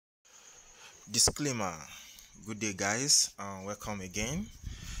Disclaimer. Good day, guys. Welcome again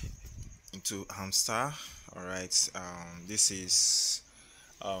into Hamster. All right. This is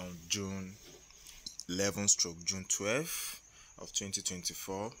June 11th stroke June 12th of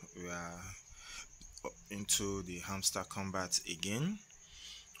 2024. We are into the Hamster Kombat again.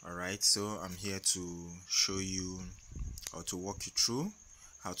 All right. So I'm here to show you or to walk you through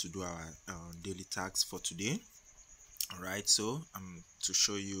how to do our daily tasks for today. All right. So I'm to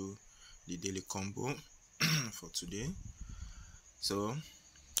show you the daily combo for today. So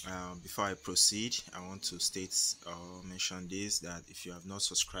before I proceed, I want to state or mention this, that if you have not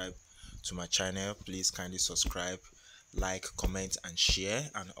subscribed to my channel, please kindly subscribe, like, comment and share,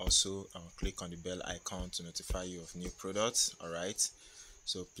 and also click on the bell icon to notify you of new products. All right,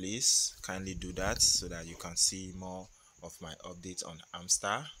 so please kindly do that so that you can see more of my updates on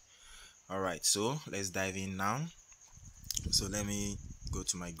Hamster. All right, so let's dive in now. So let me go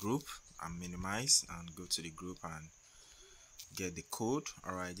to my group and minimize and go to the group and get the code.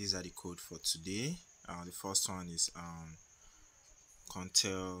 All right, these are the code for today. The first one is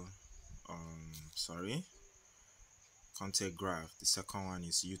content content graph. The second one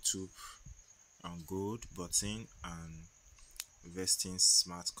is YouTube gold button and vesting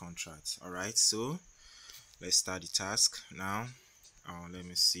smart contracts. All right, so let's start the task now. Let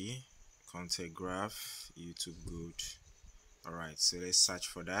me see, content graph, YouTube gold. All right, so let's search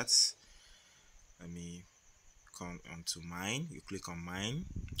for that. Let me come onto mine. You click on mine.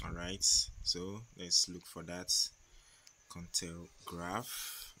 All right, so let's look for that content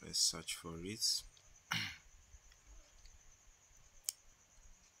graph. Let's search for it.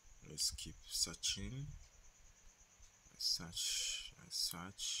 Let's keep searching. Let's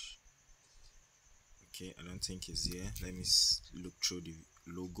search. Okay, I don't think it's here. Let me look through the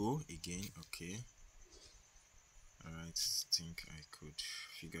logo again. Okay, all right, I think I could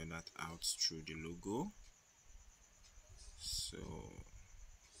figure that out through the logo. So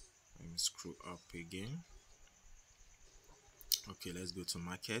let me scroll up again. Okay, let's go to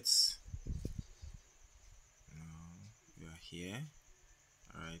markets. Now we are here.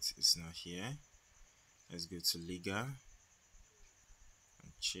 All right, it's not here. Let's go to legal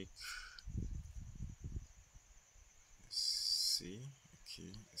and check. Let's see.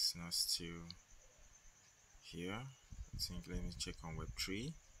 Okay, it's not still here. I think let me check on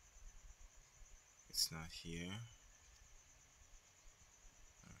Web3. It's not here.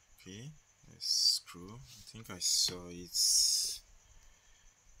 Okay, let's scroll. I think I saw it.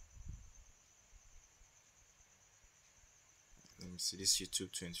 Let me see this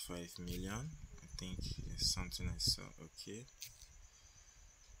YouTube 25 million. I think it's something I saw. Okay.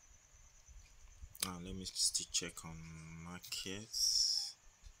 Now let me still check on markets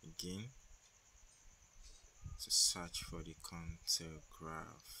again to search for the content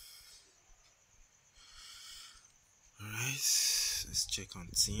graph. Alright, let's check on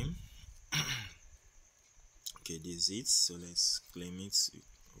team. Okay, this is it. So let's claim it.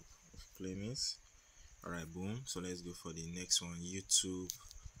 Alright, boom. So let's go for the next one. YouTube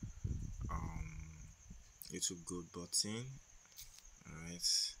gold button. Alright,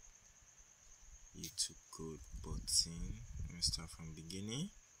 YouTube gold button. Let me start from beginning.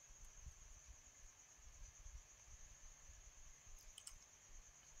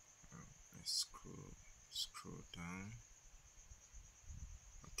 Let's scroll down.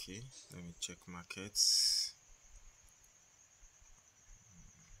 Okay, let me check markets.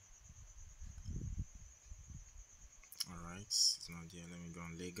 Alright, it's not there. Let me go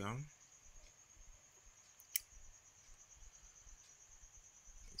on legal.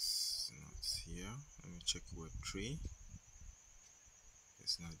 It's not here. Let me check Web3.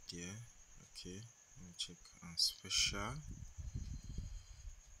 It's not there. Okay, let me check on special.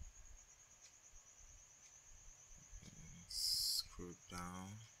 Scroll down.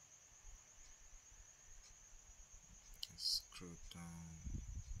 Scroll down.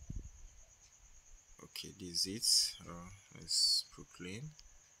 Okay, this is it. Let's proclaim.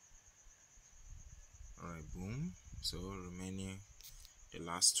 Alright, boom. So remaining the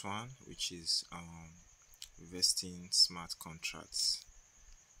last one, which is vesting smart contracts.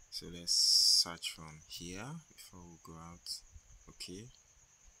 So let's search from here before we go out. Okay.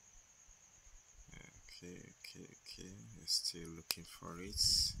 Okay. We're still looking for it.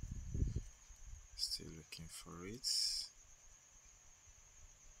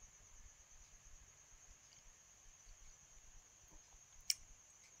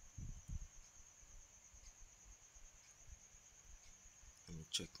 Let me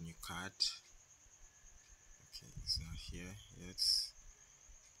check new card. Okay, it's not here yet.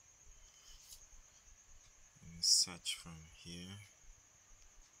 Let me search from here.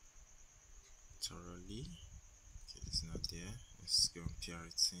 actually. Okay, it's not there. Let's go on PR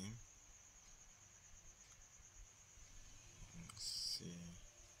team. Let's see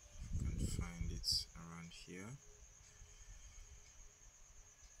if we can find it around here.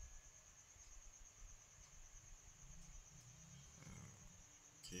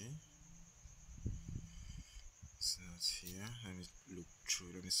 Okay, it's not here. Let me look through.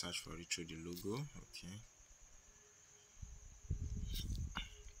 Let me search for it through the logo. Okay.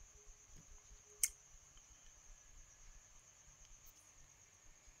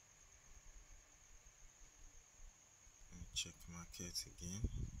 Let me check market again.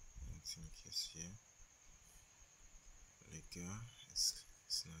 I don't think it's here. Legal.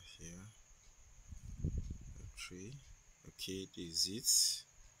 It's not here. Tree. Okay, this is it.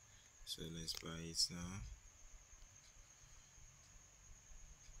 So let's buy it now.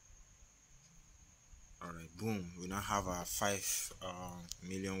 Alright, boom, we now have our 5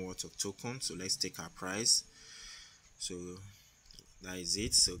 million worth of tokens. So let's take our price. So that is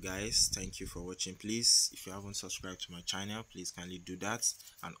it. So guys, thank you for watching. Please, if you haven't subscribed to my channel, please kindly do that,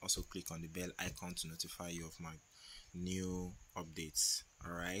 and also click on the bell icon to notify you of my new updates.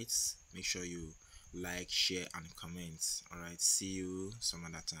 Alright, make sure you like, share and comment. Alright, see you some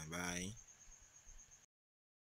other time. Bye.